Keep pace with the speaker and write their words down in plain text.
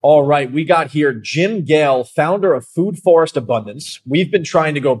All right, we got here Jim Gale, founder of Food Forest Abundance. We've been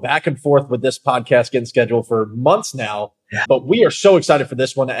trying to go back and forth with this podcast getting scheduled for months now, but we are so excited for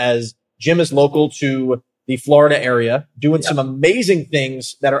this one as Jim is local to the Florida area, doing some amazing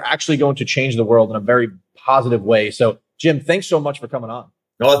things that are actually going to change the world in a very positive way. So, Jim, thanks so much for coming on.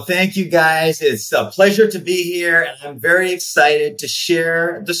 Well, thank you, guys. It's a pleasure to be here, and I'm very excited to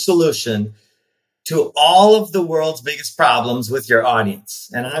share the solution to all of the world's biggest problems with your audience.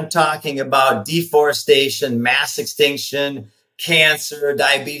 And I'm talking about deforestation, mass extinction, cancer,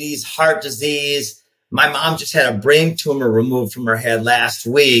 diabetes, heart disease. My mom just had a brain tumor removed from her head last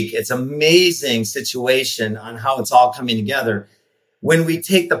week. It's an amazing situation on how it's all coming together. When we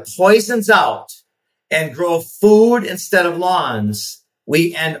take the poisons out and grow food instead of lawns,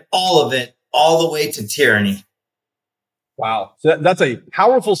 we end all of it all the way to tyranny. Wow. So that's a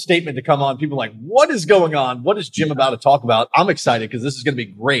powerful statement to come on. People are like, what is going on? What is Jim about to talk about? I'm excited because this is going to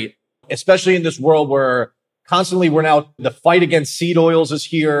be great, especially in this world where constantly we're now, the fight against seed oils is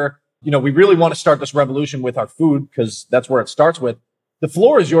here. You know, we really want to start this revolution with our food because that's where it starts with. The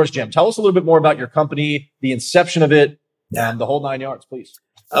floor is yours, Jim. Tell us a little bit more about your company, the inception of it, and the whole 9 yards, please.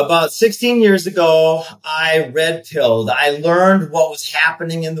 About 16 years ago, I red pilled. I learned what was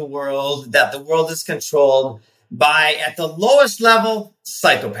happening in the world, that the world is controlled by, at the lowest level,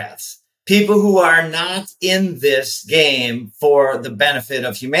 psychopaths. People who are not in this game for the benefit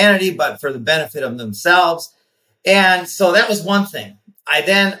of humanity, but for the benefit of themselves. And so that was one thing. I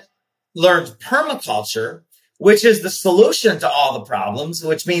then learned permaculture, which is the solution to all the problems,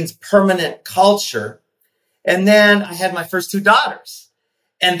 which means permanent culture. And then I had my first two daughters.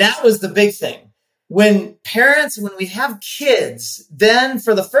 And that was the big thing. When we have kids, then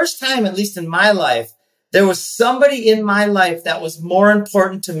for the first time, at least in my life, there was somebody in my life that was more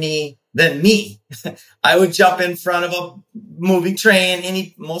important to me than me. I would jump in front of a moving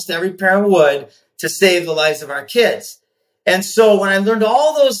train, most every parent would, to save the lives of our kids. And so when I learned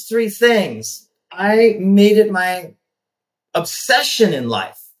all those three things, I made it my obsession in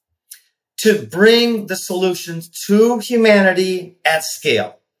life to bring the solutions to humanity at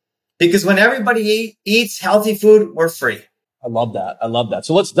scale. Because when everybody eats healthy food, we're free. I love that.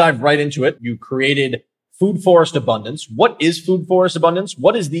 So let's dive right into it. You created Food Forest Abundance. What is Food Forest Abundance?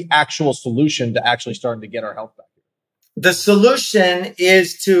 What is the actual solution to actually starting to get our health back? The solution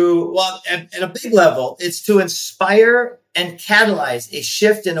is at a big level, it's to inspire and catalyze a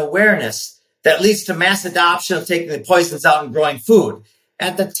shift in awareness that leads to mass adoption of taking the poisons out and growing food.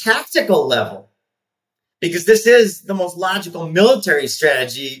 At the tactical level, because this is the most logical military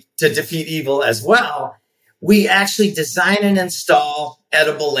strategy to defeat evil as well, we actually design and install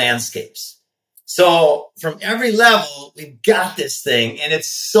edible landscapes. So from every level, we've got this thing, and it's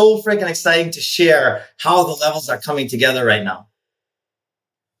so freaking exciting to share how the levels are coming together right now.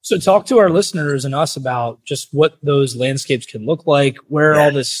 So talk to our listeners and us about just what those landscapes can look like, where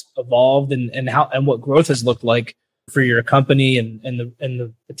all this evolved, and how and what growth has looked like for your company and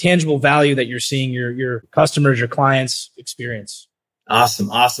the tangible value that you're seeing your customers, your clients experience.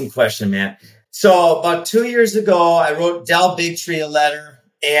 Awesome question, man. So about 2 years ago, I wrote Del Bigtree a letter.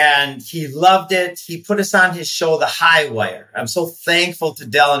 And he loved it. He put us on his show, The High Wire. I'm so thankful to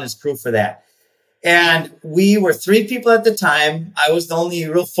Del and his crew for that. And we were 3 people at the time. I was the only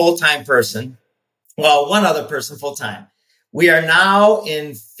real full-time person. Well, one other person full-time. We are now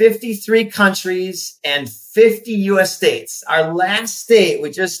in 53 countries and 50 U.S. states. Our last state,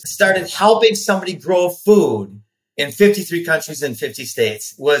 we just started helping somebody grow food in 53 countries and 50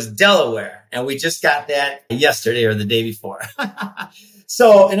 states, was Delaware. And we just got that yesterday or the day before.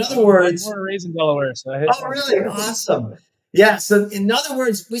 So in other words, we were raised in Delaware. So really? Awesome. Yeah. So in other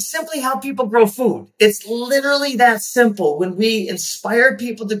words, we simply help people grow food. It's literally that simple. When we inspire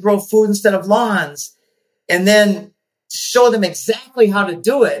people to grow food instead of lawns and then show them exactly how to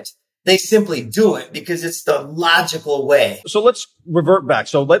do it, they simply do it because it's the logical way. So let's revert back.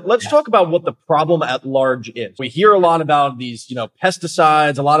 So let's talk about what the problem at large is. We hear a lot about these,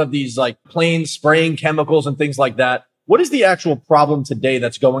 pesticides, a lot of these like plain spraying chemicals and things like that. What is the actual problem today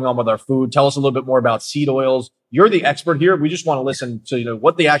that's going on with our food? Tell us a little bit more about seed oils. You're the expert here. We just want to listen to,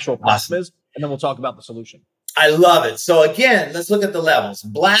 what the actual problem is, and then we'll talk about the solution. I love it. So again, let's look at the levels.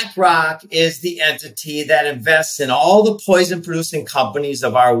 BlackRock is the entity that invests in all the poison producing companies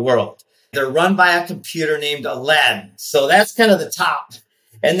of our world. They're run by a computer named Aladdin. So that's kind of the top.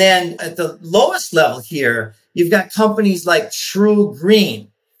 And then at the lowest level here, you've got companies like True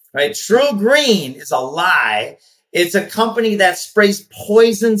Green, right? True Green is a lie. It's a company that sprays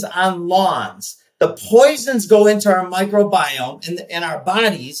poisons on lawns. The poisons go into our microbiome in our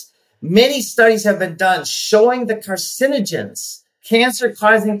bodies. Many studies have been done showing the carcinogens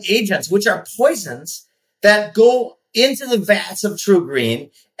cancer-causing agents, which are poisons that go into the vats of True Green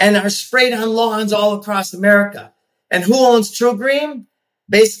and are sprayed on lawns all across America. And who owns True Green?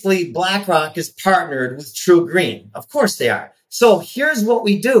 Basically, BlackRock is partnered with True Green. Of course they are. So here's what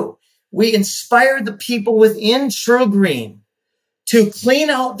we do. We inspire the people within True Green to clean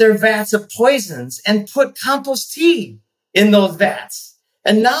out their vats of poisons and put compost tea in those vats.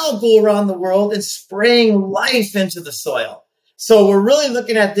 And now go around the world and spraying life into the soil. So we're really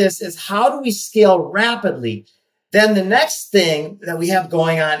looking at this as how do we scale rapidly? Then the next thing that we have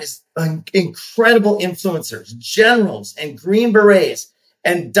going on is incredible influencers, generals and Green Berets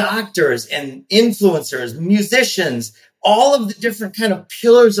and doctors and influencers, musicians, all of the different kind of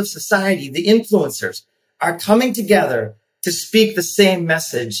pillars of society, the influencers are coming together to speak the same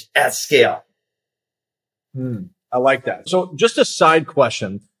message at scale. I like that. So just a side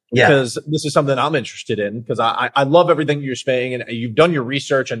question, because this is something I'm interested in, because I love everything you're saying, and you've done your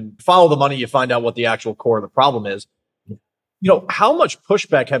research and follow the money. You find out what the actual core of the problem is. How much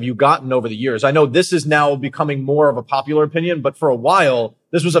pushback have you gotten over the years? I know this is now becoming more of a popular opinion, but for a while,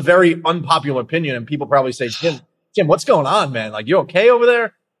 this was a very unpopular opinion. And people probably say, Jim, what's going on, man? Like, you okay over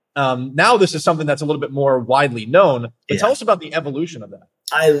there? Now this is something that's a little bit more widely known, but tell us about the evolution of that.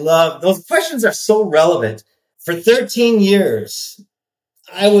 I love those questions are so relevant. For 13 years,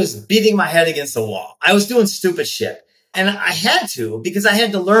 I was beating my head against the wall. I was doing stupid shit. And I had to, because I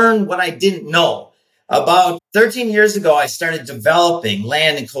had to learn what I didn't know. About 13 years ago, I started developing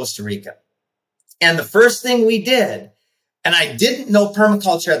land in Costa Rica. And the first thing we did, and I didn't know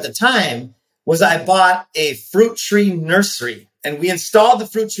permaculture at the time, was I bought a fruit tree nursery. And we installed the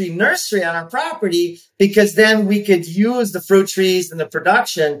fruit tree nursery on our property because then we could use the fruit trees and the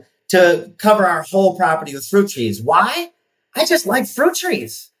production to cover our whole property with fruit trees. Why? I just like fruit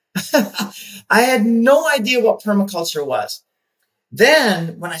trees. I had no idea what permaculture was.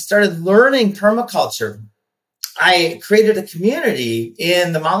 Then when I started learning permaculture, I created a community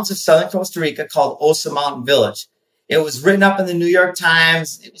in the mountains of southern Costa Rica called Osa Mountain Village. It was written up in the New York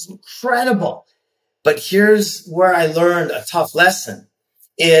Times. It was incredible. But here's where I learned a tough lesson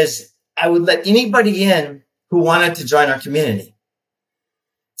is I would let anybody in who wanted to join our community.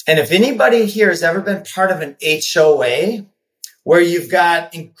 And if anybody here has ever been part of an HOA where you've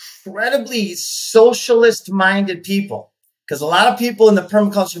got incredibly socialist-minded people, because a lot of people in the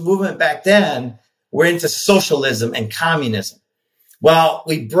permaculture movement back then were into socialism and communism. Well,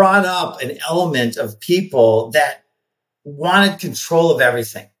 we brought up an element of people that wanted control of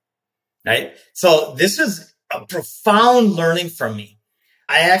everything, right? So this is a profound learning for me.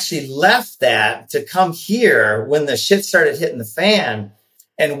 I actually left that to come here when the shit started hitting the fan.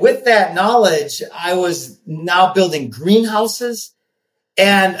 And with that knowledge, I was now building greenhouses.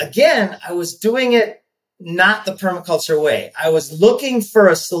 And again, I was doing it not the permaculture way. I was looking for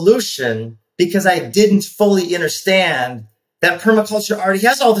a solution because I didn't fully understand that permaculture already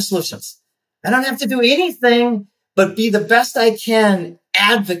has all the solutions. I don't have to do anything but be the best I can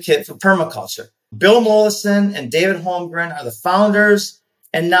advocate for permaculture. Bill Mollison and David Holmgren are the founders,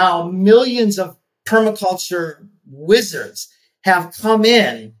 and now millions of permaculture wizards have come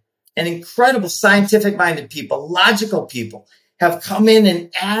in, and incredible scientific-minded people, logical people, have come in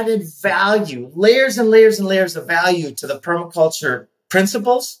and added value, layers and layers and layers of value to the permaculture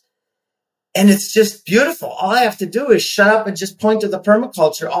principles. And it's just beautiful. All I have to do is shut up and just point to the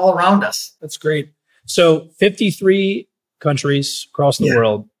permaculture all around us. That's great. So 53 countries across the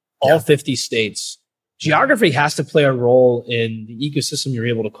world, all 50 states. Geography has to play a role in the ecosystem you're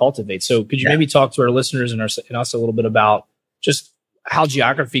able to cultivate. So could you maybe talk to our listeners and us a little bit about just how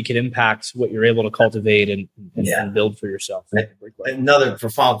geography can impact what you're able to cultivate and build for yourself? Another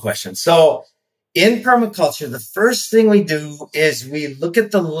profound question. So in permaculture, the first thing we do is we look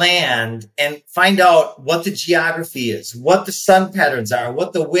at the land and find out what the geography is, what the sun patterns are,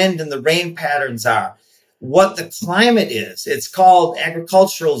 what the wind and the rain patterns are, what the climate is. It's called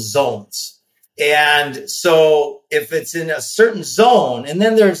agricultural zones. And so if it's in a certain zone, and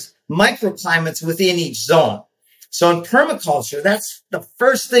then there's microclimates within each zone. So in permaculture, that's the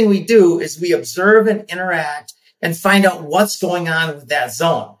first thing we do is we observe and interact and find out what's going on with that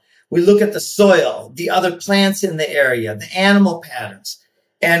zone. We look at the soil, the other plants in the area, the animal patterns.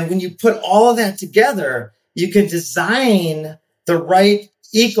 And when you put all of that together, you can design the right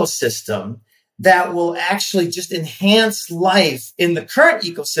ecosystem that will actually just enhance life in the current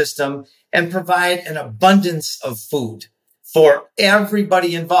ecosystem and provide an abundance of food for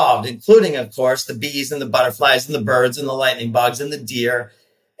everybody involved, including, of course, the bees and the butterflies and the birds and the lightning bugs and the deer.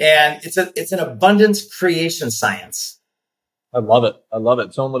 And it's an abundance creation science. I love it. I love it.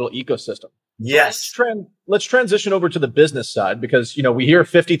 Its own little ecosystem. Yes. Let's transition over to the business side because, we hear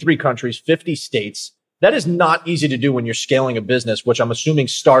 53 countries, 50 states. That is not easy to do when you're scaling a business, which I'm assuming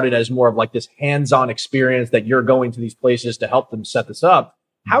started as more of like this hands-on experience that you're going to these places to help them set this up.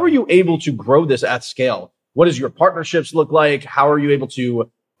 How are you able to grow this at scale? What does your partnerships look like? How are you able to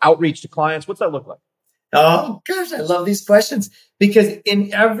outreach to clients? What's that look like? Oh gosh, I love these questions because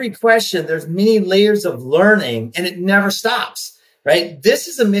in every question, there's many layers of learning and it never stops, right? This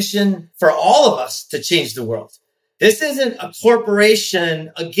is a mission for all of us to change the world. This isn't a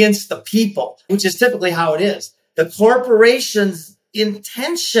corporation against the people, which is typically how it is. The corporation's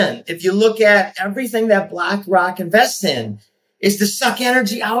intention, if you look at everything that BlackRock invests in, is to suck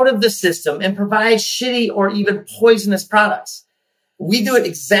energy out of the system and provide shitty or even poisonous products. We do it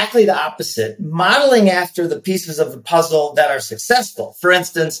exactly the opposite, modeling after the pieces of the puzzle that are successful. For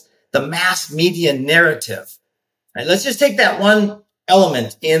instance, the mass media narrative. Right, let's just take that one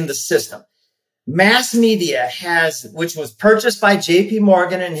element in the system. Mass media which was purchased by JP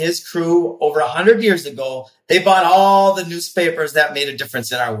Morgan and his crew over 100 years ago. They bought all the newspapers that made a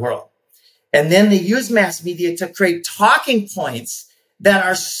difference in our world. And then they use mass media to create talking points that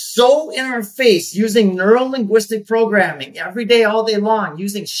are so in our face, using neuro-linguistic programming every day, all day long,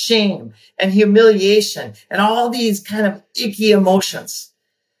 using shame and humiliation and all these kind of icky emotions.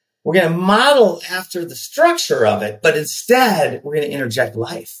 We're going to model after the structure of it, but instead we're going to interject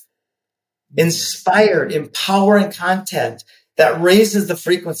life. Inspired, empowering content that raises the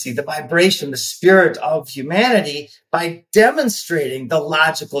frequency, the vibration, the spirit of humanity by demonstrating the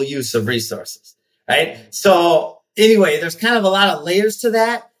logical use of resources, right? So anyway, there's kind of a lot of layers to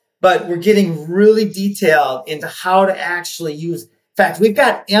that, but we're getting really detailed into how to actually use. In fact, we've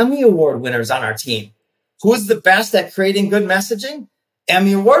got Emmy Award winners on our team. Who's the best at creating good messaging?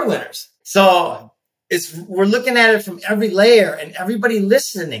 Emmy Award winners. So we're looking at it from every layer and everybody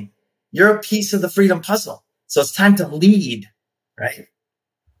listening. You're a piece of the freedom puzzle. So it's time to lead, right?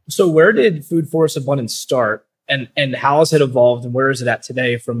 So where did Food Forest Abundance start? And how has it evolved and where is it at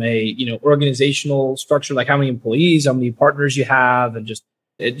today from a, organizational structure, like how many employees, how many partners you have, and just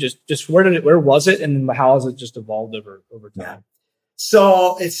where was it and how has it just evolved over time? Yeah.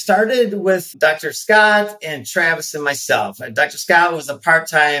 So it started with Dr. Scott and Travis and myself. Dr. Scott was a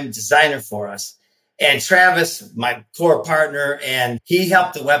part-time designer for us and Travis, my core partner, and he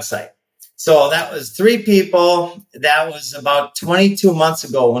helped the website. So that was 3 people. That was about 22 months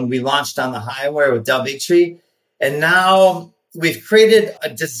ago when we launched on the highway with Del Bigtree. And now we've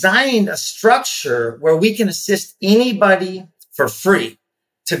designed a structure where we can assist anybody for free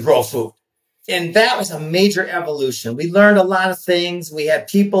to grow food. And that was a major evolution. We learned a lot of things. We had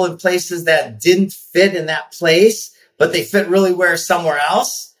people in places that didn't fit in that place, but they fit really well somewhere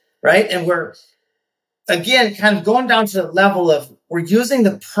else, right? And we're, again, kind of going down to the level of we're using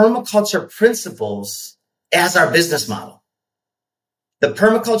the permaculture principles as our business model. The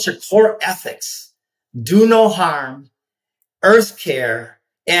permaculture core ethics, do no harm, earth care,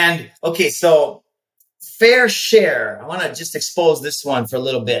 and okay, so fair share. I want to just expose this one for a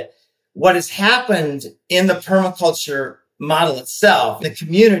little bit. What has happened in the permaculture model itself, the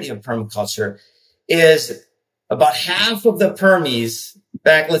community of permaculture, is about half of the permies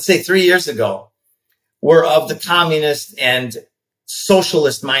back, let's say 3 years ago, were of the communist and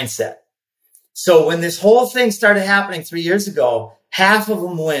socialist mindset. So when this whole thing started happening 3 years ago, half of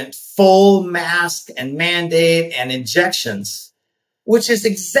them went full mask and mandate and injections, which is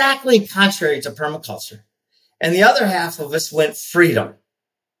exactly contrary to permaculture. And the other half of us went freedom,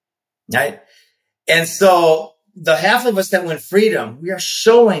 right? And so the half of us that went freedom, we are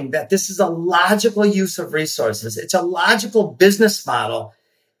showing that this is a logical use of resources. It's a logical business model.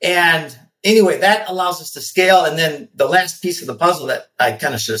 And anyway, that allows us to scale. And then the last piece of the puzzle that I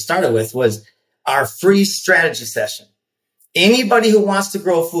kind of should have started with was our free strategy session. Anybody who wants to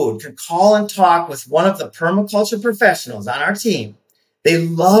grow food can call and talk with one of the permaculture professionals on our team. They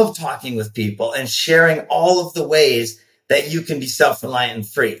love talking with people and sharing all of the ways that you can be self-reliant and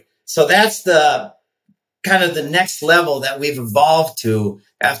free. So that's the kind of the next level that we've evolved to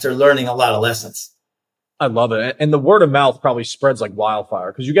after learning a lot of lessons. I love it. And the word of mouth probably spreads like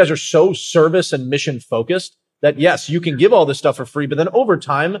wildfire because you guys are so service and mission focused that yes, you can give all this stuff for free, but then over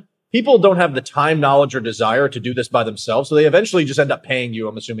time, people don't have the time, knowledge, or desire to do this by themselves. So they eventually just end up paying you,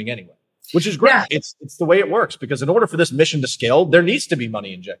 I'm assuming anyway, which is great. Yeah. It's the way it works because in order for this mission to scale, there needs to be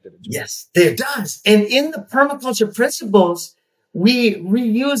money injected into it. Yes, there does. And in the permaculture principles, we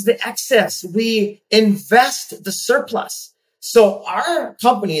reuse the excess. We invest the surplus. So our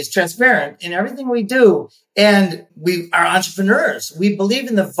company is transparent in everything we do. And we are entrepreneurs. We believe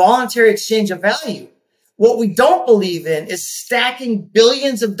in the voluntary exchange of value. What we don't believe in is stacking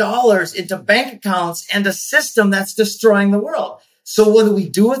billions of dollars into bank accounts and a system that's destroying the world. So what do we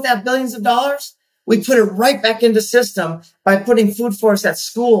do with that billions of dollars? We put it right back into system by putting food forests at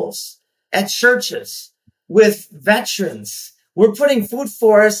schools, at churches, with veterans. We're putting food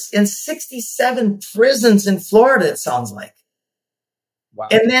forests in 67 prisons in Florida, it sounds like. Wow.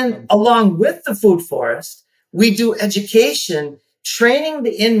 And then along with the food forest, we do education, training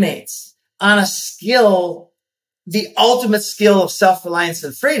the inmates on a skill, the ultimate skill of self-reliance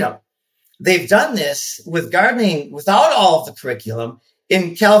and freedom. They've done this with gardening without all of the curriculum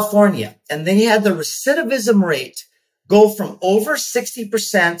in California. And they had the recidivism rate go from over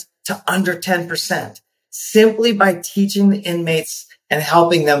 60% to under 10% simply by teaching the inmates and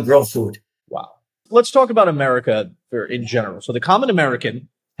helping them grow food. Wow. Let's talk about America in general. So the common American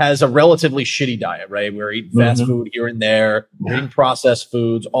has a relatively shitty diet, right? We're eating fast food here and there, we're eating processed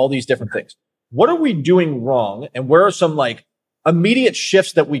foods, all these different things. What are we doing wrong? And where are some like immediate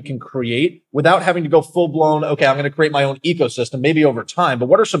shifts that we can create without having to go full blown, okay, I'm going to create my own ecosystem, maybe over time, but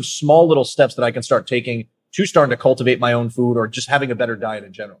what are some small little steps that I can start taking to starting to cultivate my own food or just having a better diet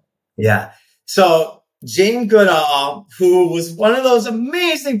in general? Yeah. So Jane Goodall, who was one of those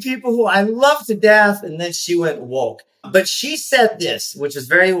amazing people who I love to death, and then she went woke. But she said this, which is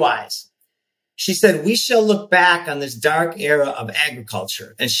very wise. She said, we shall look back on this dark era of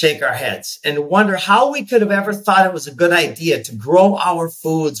agriculture and shake our heads and wonder how we could have ever thought it was a good idea to grow our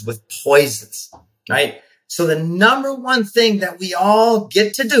foods with poisons, right? So the number one thing that we all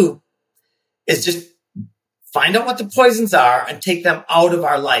get to do is just find out what the poisons are and take them out of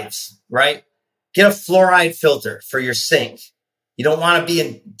our lives, right? Get a fluoride filter for your sink. You don't want to be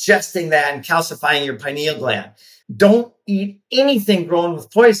ingesting that and calcifying your pineal gland. Don't eat anything grown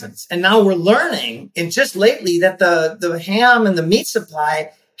with poisons. And now we're learning, and just lately, that the ham and the meat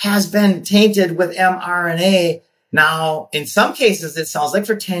supply has been tainted with mRNA. Now, in some cases, it sounds like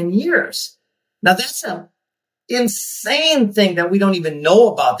for 10 years. Now, that's an insane thing that we don't even know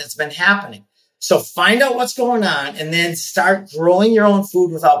about that's been happening. So find out what's going on and then start growing your own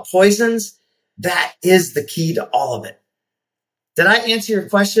food without poisons. That is the key to all of it. Did I answer your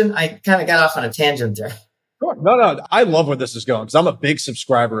question? I kind of got off on a tangent there. Sure. No. I love where this is going because I'm a big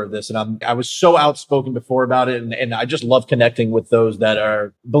subscriber of this, and I was so outspoken before about it, and I just love connecting with those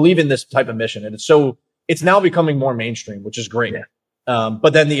that believe in this type of mission, and it's now becoming more mainstream, which is great. Yeah.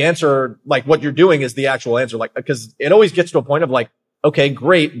 But then the answer, like what you're doing, is the actual answer, like because it always gets to a point of like, okay,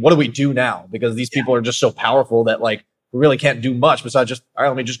 great, what do we do now? Because these people are just so powerful that like we really can't do much besides just all right,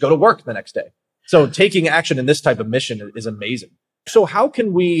 let me just go to work the next day. So taking action in this type of mission is amazing. So how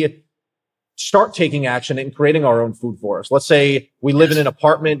can we start taking action and creating our own food forest? Let's say we live in an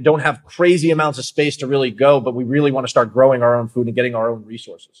apartment, don't have crazy amounts of space to really go, but we really want to start growing our own food and getting our own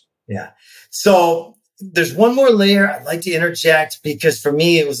resources. Yeah. So there's one more layer I'd like to interject because for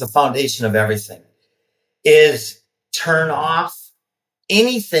me, it was the foundation of everything, is turn off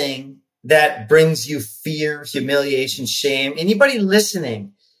anything that brings you fear, humiliation, shame. Anybody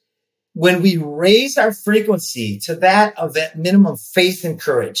listening, when we raise our frequency to that of at minimum faith and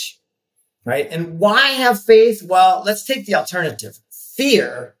courage, right? And why have faith? Well, let's take the alternative.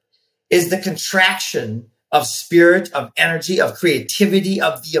 Fear is the contraction of spirit, of energy, of creativity,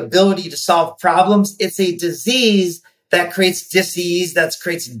 of the ability to solve problems. It's a disease that creates disease, that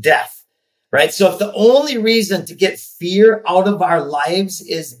creates death, right? So if the only reason to get fear out of our lives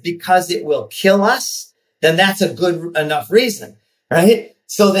is because it will kill us, then that's a good enough reason, right?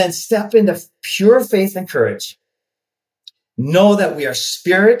 So then step into pure faith and courage. Know that we are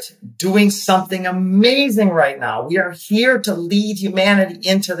spirit doing something amazing right now. We are here to lead humanity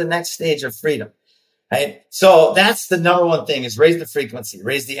into the next stage of freedom, right? So that's the number one thing, is raise the frequency,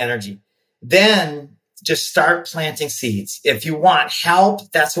 raise the energy. Then just start planting seeds. If you want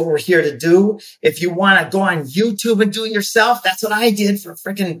help, that's what we're here to do. If you want to go on YouTube and do it yourself, that's what I did for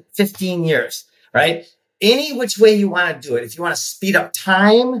freaking 15 years, right? Any which way you want to do it. If you want to speed up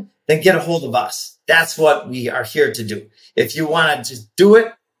time, then get a hold of us. That's what we are here to do. If you want to just do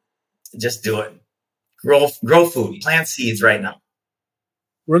it, just do it. Grow food, plant seeds right now.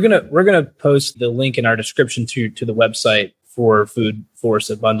 We're gonna post the link in our description to the website for Food Forest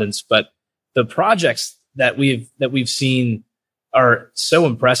Abundance. But the projects that we've seen are so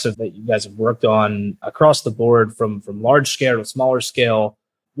impressive that you guys have worked on across the board, from large scale to smaller scale.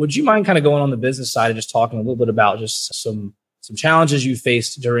 Would you mind kind of going on the business side and just talking a little bit about just some challenges you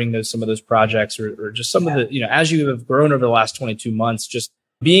faced during some of those projects, or just some of the, as you have grown over the last 22 months, just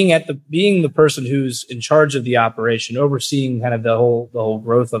being the person who's in charge of the operation, overseeing kind of the whole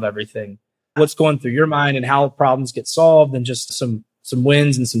growth of everything, what's going through your mind and how problems get solved, and just some some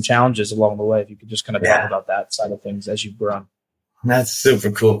wins and some challenges along the way. If you could just kind of talk about that side of things as you've grown. That's a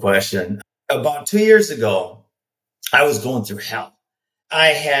super cool question. About 2 years ago, I was going through hell.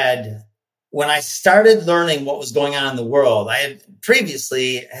 When I started learning what was going on in the world, I had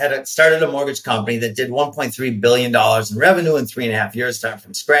previously started a mortgage company that did $1.3 billion in revenue in 3.5 years, starting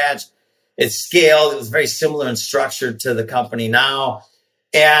from scratch. It scaled. It was very similar in structure to the company now.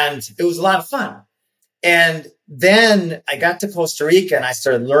 And it was a lot of fun. And then I got to Costa Rica and I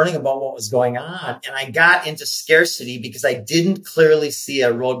started learning about what was going on. And I got into scarcity because I didn't clearly see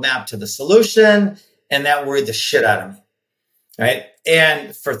a roadmap to the solution. And that worried the shit out of me. Right.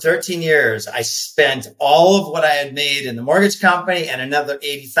 And for 13 years, I spent all of what I had made in the mortgage company and another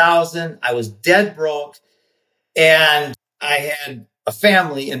 80,000. I was dead broke and I had a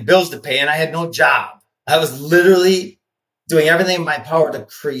family and bills to pay and I had no job. I was literally doing everything in my power to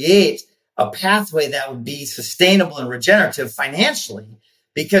create a pathway that would be sustainable and regenerative financially.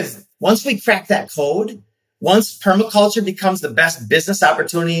 Because once we crack that code, once permaculture becomes the best business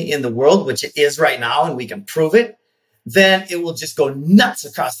opportunity in the world, which it is right now, and we can prove it, then it will just go nuts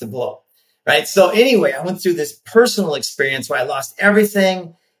across the globe, right? So anyway, I went through this personal experience where I lost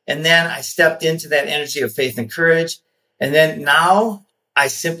everything. And then I stepped into that energy of faith and courage. And then now I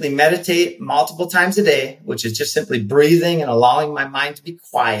simply meditate multiple times a day, which is just simply breathing and allowing my mind to be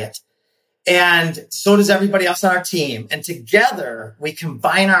quiet. And so does everybody else on our team. And together we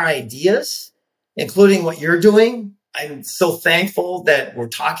combine our ideas, including what you're doing. I'm so thankful that we're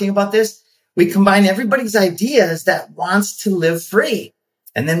talking about this. We combine everybody's ideas that wants to live free.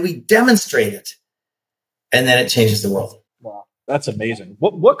 And then we demonstrate it. And then it changes the world. Wow. That's amazing.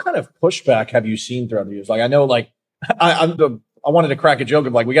 What kind of pushback have you seen throughout the years? Like, I know, like, I wanted to crack a joke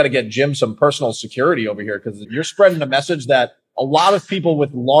of like, we got to get Jim some personal security over here because you're spreading a message that a lot of people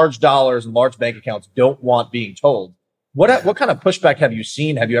with large dollars and large bank accounts don't want being told. What kind of pushback have you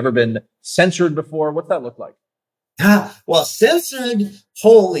seen? Have you ever been censored before? What's that look like? Well, censored,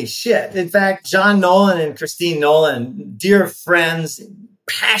 holy shit. In fact, John Nolan and Christine Nolan, dear friends,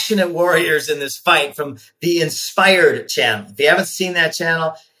 passionate warriors in this fight from the Inspired channel. If you haven't seen that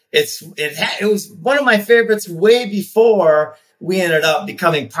channel, it was one of my favorites way before we ended up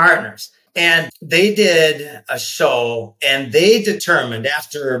becoming partners. And they did a show and they determined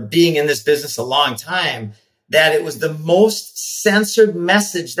after being in this business a long time that it was the most censored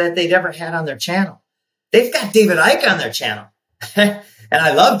message that they'd ever had on their channel. They've got David Icke on their channel. And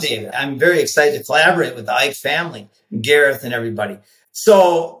I love David. I'm very excited to collaborate with the Icke family, Gareth and everybody.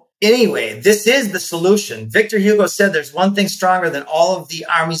 So anyway, this is the solution. Victor Hugo said there's one thing stronger than all of the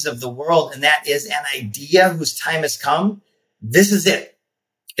armies of the world, and that is an idea whose time has come. This is it.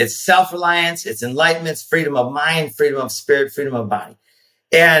 It's self-reliance, it's enlightenment, it's freedom of mind, freedom of spirit, freedom of body.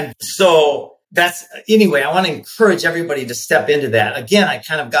 And so anyway, I want to encourage everybody to step into that. Again, I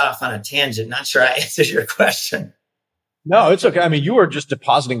kind of got off on a tangent. Not sure I answered your question. No, it's okay. I mean, you are just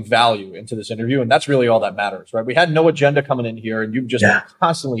depositing value into this interview, and that's really all that matters, right? We had no agenda coming in here, and you've just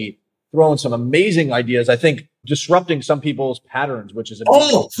constantly throwing some amazing ideas. I think disrupting some people's patterns, which is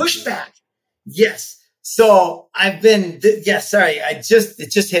pushback. Yes. So it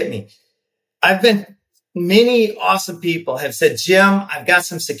just hit me. Many awesome people have said, Jim, I've got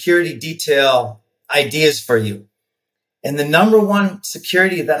some security detail ideas for you. And the number one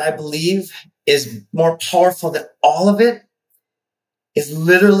security that I believe is more powerful than all of it is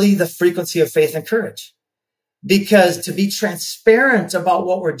literally the frequency of faith and courage. Because to be transparent about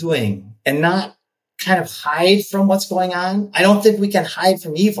what we're doing and not kind of hide from what's going on, I don't think we can hide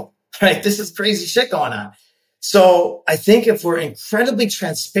from evil, right? This is crazy shit going on. So I think if we're incredibly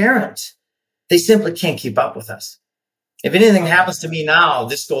transparent, they simply can't keep up with us. If anything happens to me now,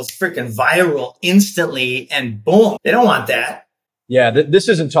 this goes freaking viral instantly and boom. They don't want that. Yeah, this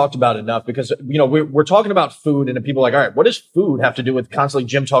isn't talked about enough because, we're talking about food and people are like, all right, what does food have to do with constantly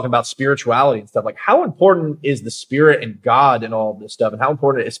Jim talking about spirituality and stuff? Like, how important is the spirit and God and all of this stuff? And how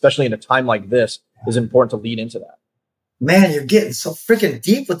important, especially in a time like this, is important to lead into that? Man, you're getting so freaking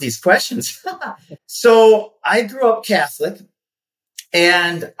deep with these questions. So I grew up Catholic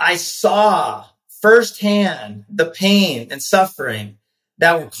and I saw firsthand the pain and suffering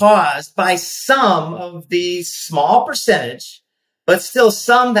that were caused by some of the small percentage, but still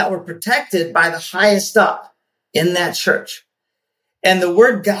some that were protected by the highest up in that church. And the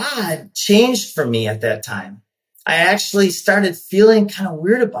word God changed for me at that time. I actually started feeling kind of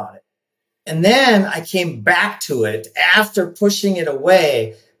weird about it. And then I came back to it after pushing it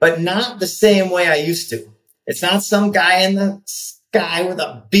away, but not the same way I used to. It's not some guy in the sky with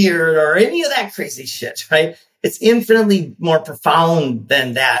a beard or any of that crazy shit, right? It's infinitely more profound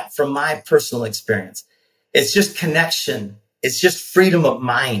than that from my personal experience. It's just connection It's just freedom of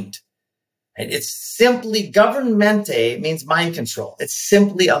mind. Right? It's simply governmente means mind control. It's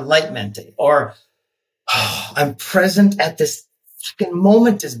simply enlightenmente, or I'm present at this fucking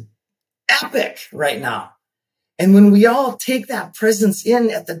moment is epic right now. And when we all take that presence in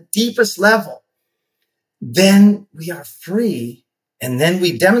at the deepest level, then we are free, and then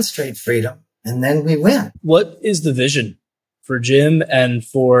we demonstrate freedom, and then we win. What is the vision for Jim and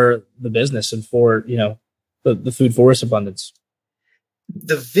for the business and for, the food forest abundance?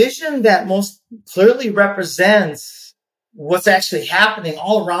 The vision that most clearly represents what's actually happening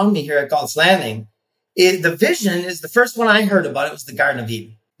all around me here at Galt's Landing the vision is the first one I heard about. It was the Garden of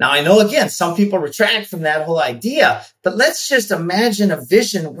Eden. Now, I know, again, some people retract from that whole idea, but let's just imagine a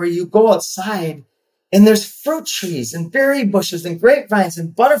vision where you go outside and there's fruit trees and berry bushes and grapevines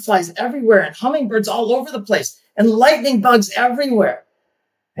and butterflies everywhere and hummingbirds all over the place and lightning bugs everywhere,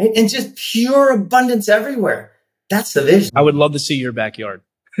 right? And just pure abundance everywhere. That's the vision. I would love to see your backyard.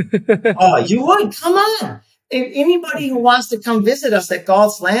 Oh, you would? Come on. Anybody who wants to come visit us at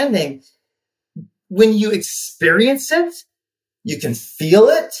Galt's Landing, when you experience it, you can feel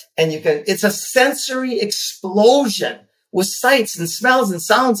it, and it's a sensory explosion with sights and smells and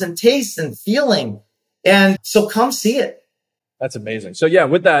sounds and tastes and feeling. And so come see it. That's amazing. So yeah,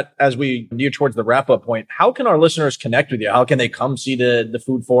 with that, as we near towards the wrap up point, how can our listeners connect with you? How can they come see the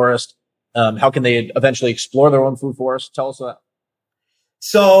food forest? How can they eventually explore their own food forest? Tell us that.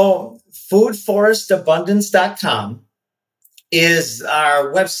 So foodforestabundance.com is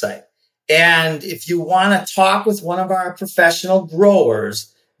our website. And if you want to talk with one of our professional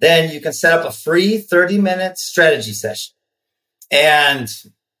growers, then you can set up a free 30-minute strategy session. And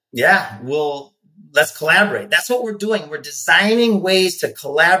yeah, let's collaborate. That's what we're doing. We're designing ways to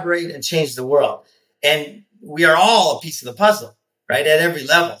collaborate and change the world. And we are all a piece of the puzzle, right? At every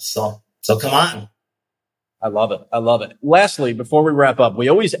level. So come on. I love it. I love it. Lastly, before we wrap up, we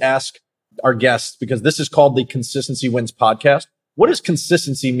always ask our guests, because this is called the Consistency Wins podcast. What does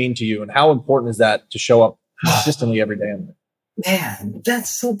consistency mean to you, and how important is that to show up consistently every day? Man, that's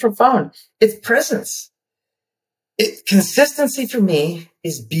so profound. It's presence. Consistency for me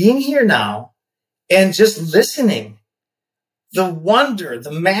is being here now and just listening. The wonder,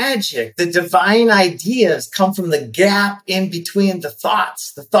 the magic, the divine ideas come from the gap in between the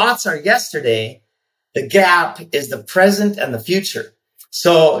thoughts. The thoughts are yesterday. The gap is the present and the future.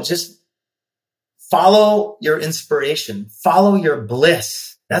 So just follow your inspiration. Follow your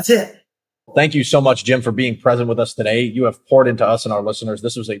bliss. That's it. Thank you so much, Jim, for being present with us today. You have poured into us and our listeners.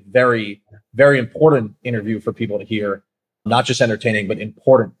 This was a very, very important interview for people to hear. Not just entertaining, but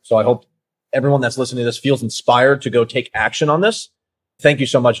important. So I hope everyone that's listening to this feels inspired to go take action on this. Thank you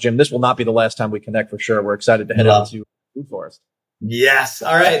so much, Jim. This will not be the last time we connect for sure. We're excited to head out to Food Forest. Yes.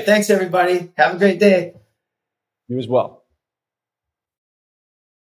 All right. Thanks, everybody. Have a great day. You as well.